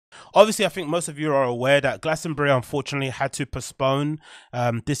obviously I think most of you are aware that Glastonbury unfortunately had to postpone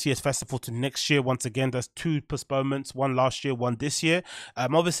this year's festival to next year. Once again, there's 2 postponements, one last year, one this year.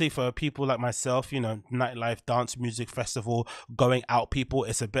 Obviously for people like myself, you know, nightlife, dance, music, festival, going out people,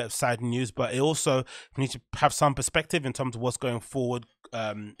 it's a bit of sad news, but it also need to have some perspective in terms of what's going forward,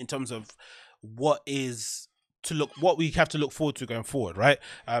 in terms of what we have to look forward to going forward, right?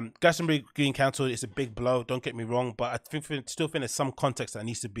 Glastonbury being cancelled is a big blow, don't get me wrong, but I still think there's some context that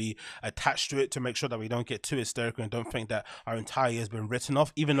needs to be attached to it to make sure that we don't get too hysterical and don't think that our entire year has been written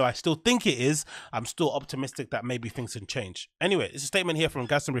off. Even though I still think it is, I'm still optimistic that maybe things can change. Anyway, it's a statement here from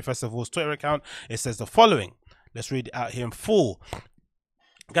Glastonbury Festival's Twitter account. It says the following. Let's read it out here in full.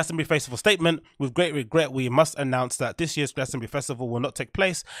 Glastonbury Festival statement: with great regret, we must announce that this year's Glastonbury Festival will not take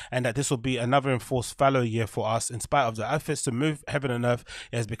place and that this will be another enforced fallow year for us. In spite of the efforts to move heaven and earth,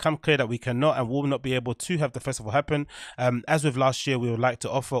 it has become clear that we cannot and will not be able to have the festival happen. As with last year, we would like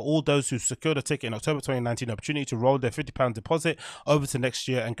to offer all those who secured a ticket in October 2019 the opportunity to roll their £50 deposit over to next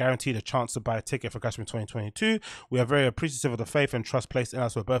year and guarantee the chance to buy a ticket for Glastonbury 2022. We are very appreciative of the faith and trust placed in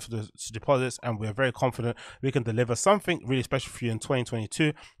us for both of the deposits, and we are very confident we can deliver something really special for you in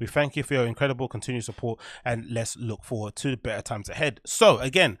 2022. We thank you for your incredible continued support, and let's look forward to better times ahead. So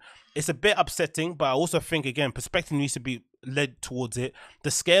again, it's a bit upsetting, but I also think, again, perspective needs to be led towards it.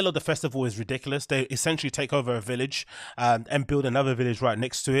 The scale of the festival is ridiculous. They essentially take over a village and build another village right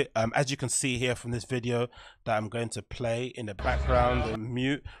next to it. As you can see here from this video that I'm going to play in the background and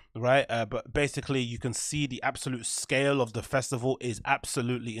mute, right? But basically you can see the absolute scale of the festival is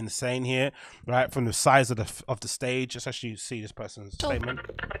absolutely insane here, right? From the size of the stage. Let's actually see this person's statement.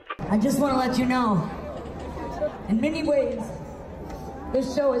 I just want to let you know, in many ways,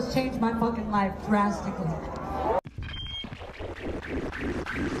 this show has changed my fucking life drastically.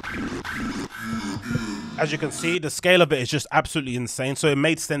 As you can see, the scale of it is just absolutely insane. So it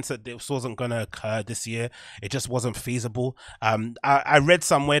made sense that this wasn't going to occur this year. It just wasn't feasible. I read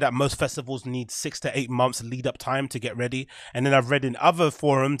somewhere that most festivals need 6 to 8 months lead up time to get ready. And then I've read in other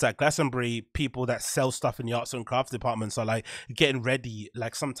forums that Glastonbury people that sell stuff in the arts and crafts departments are like getting ready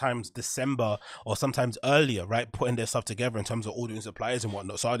like sometimes December or sometimes earlier, right? Putting their stuff together in terms of ordering suppliers and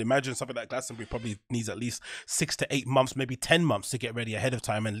whatnot. So I'd imagine something like Glastonbury probably needs at least 6 to 8 months, maybe 10 months to get ready ahead of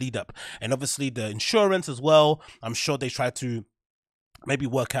time and lead up. And obviously the insurance as well, I'm sure they try to maybe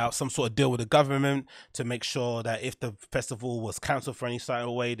work out some sort of deal with the government to make sure that if the festival was cancelled for any sort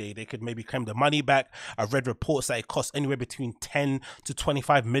of way, they could maybe claim the money back. I've read reports that it costs anywhere between 10 to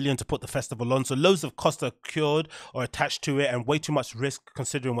 25 million to put the festival on. So loads of costs are accrued or attached to it and way too much risk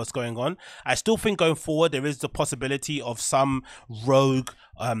considering what's going on. I still think going forward, there is the possibility of some rogue,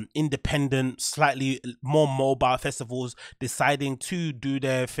 independent, slightly more mobile festivals deciding to do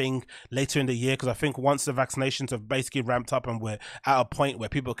their thing later in the year. Because I think once the vaccinations have basically ramped up and we're at a point where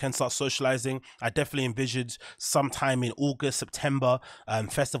people can start socializing, I definitely envisage sometime in August, September,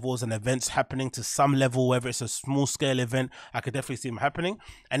 festivals and events happening to some level, whether it's a small scale event. I could definitely see them happening.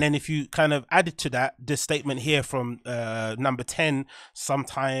 And then if you kind of added to that, this statement here from number 10,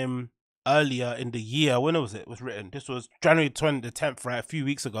 sometime earlier in the year, when was written, this was January 10th, right, a few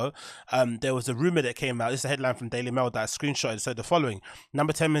weeks ago. There was a rumor that came out. This is a headline from Daily Mail that I screenshotted. It said the following: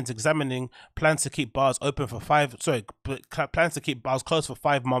 number 10 is examining plans to keep bars open for plans to keep bars closed for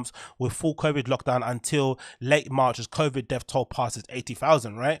 5 months with full COVID lockdown until late March as COVID death toll passes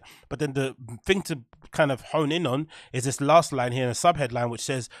 80,000, right? But then the thing to kind of hone in on is this last line here in a subheadline, which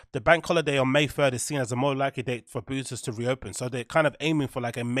says the bank holiday on May 3rd is seen as a more likely date for boosters to reopen. So they're kind of aiming for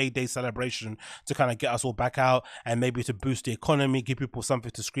like a May Day celebration to kind of get us all back out and maybe to boost the economy, give people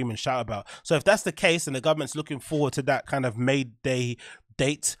something to scream and shout about. So if that's the case and the government's looking forward to that kind of May Day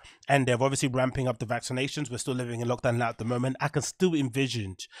date, and they're obviously ramping up the vaccinations, we're still living in lockdown now at the moment, I can still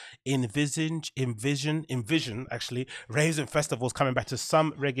envision actually raves and festivals coming back to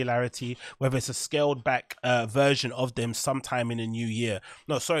some regularity, whether it's a scaled back version of them sometime in the new year.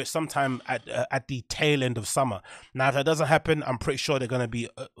 No, sorry, sometime at the tail end of summer. Now if that doesn't happen, I'm pretty sure they're going to be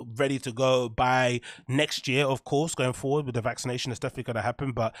ready to go by next year, of course, going forward with the vaccination. It's definitely going to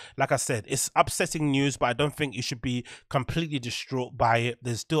happen. But like I said, it's upsetting news, but I don't think you should be completely distraught by it.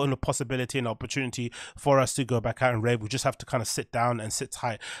 There's still a possibility and opportunity for us to go back out and rave. We just have to kind of sit down and sit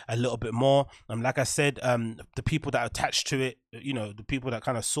tight a little bit more. Like I said, the people that are attached to it, you know, the people that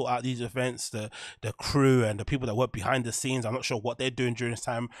kind of sort out these events, the crew and the people that work behind the scenes, I'm not sure what they're doing during this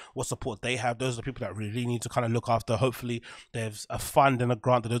time, what support they have. Those are the people that really need to kind of look after. Hopefully there's a fund and a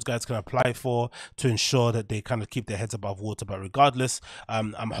grant that those guys can apply for to ensure that they kind of keep their heads above water. But regardless,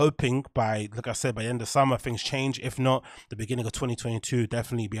 I'm hoping by, like I said, by the end of summer things change. If not, the beginning of 2022,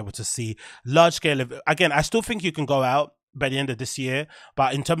 definitely be able to see large scale. Again, I still think you can go out by the end of this year.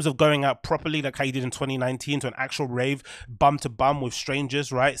 But in terms of going out properly, like how you did in 2019, to an actual rave, bum to bum with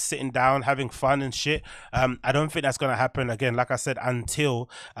strangers, right, sitting down, having fun and shit, I don't think that's gonna happen again. Like I said, until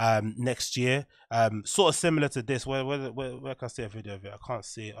next year. Sort of similar to this. Where can I see a video of it? I can't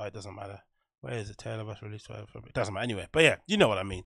see it. Oh, it doesn't matter. Where is it? Taylor was released. It doesn't matter anyway. But yeah, you know what I mean.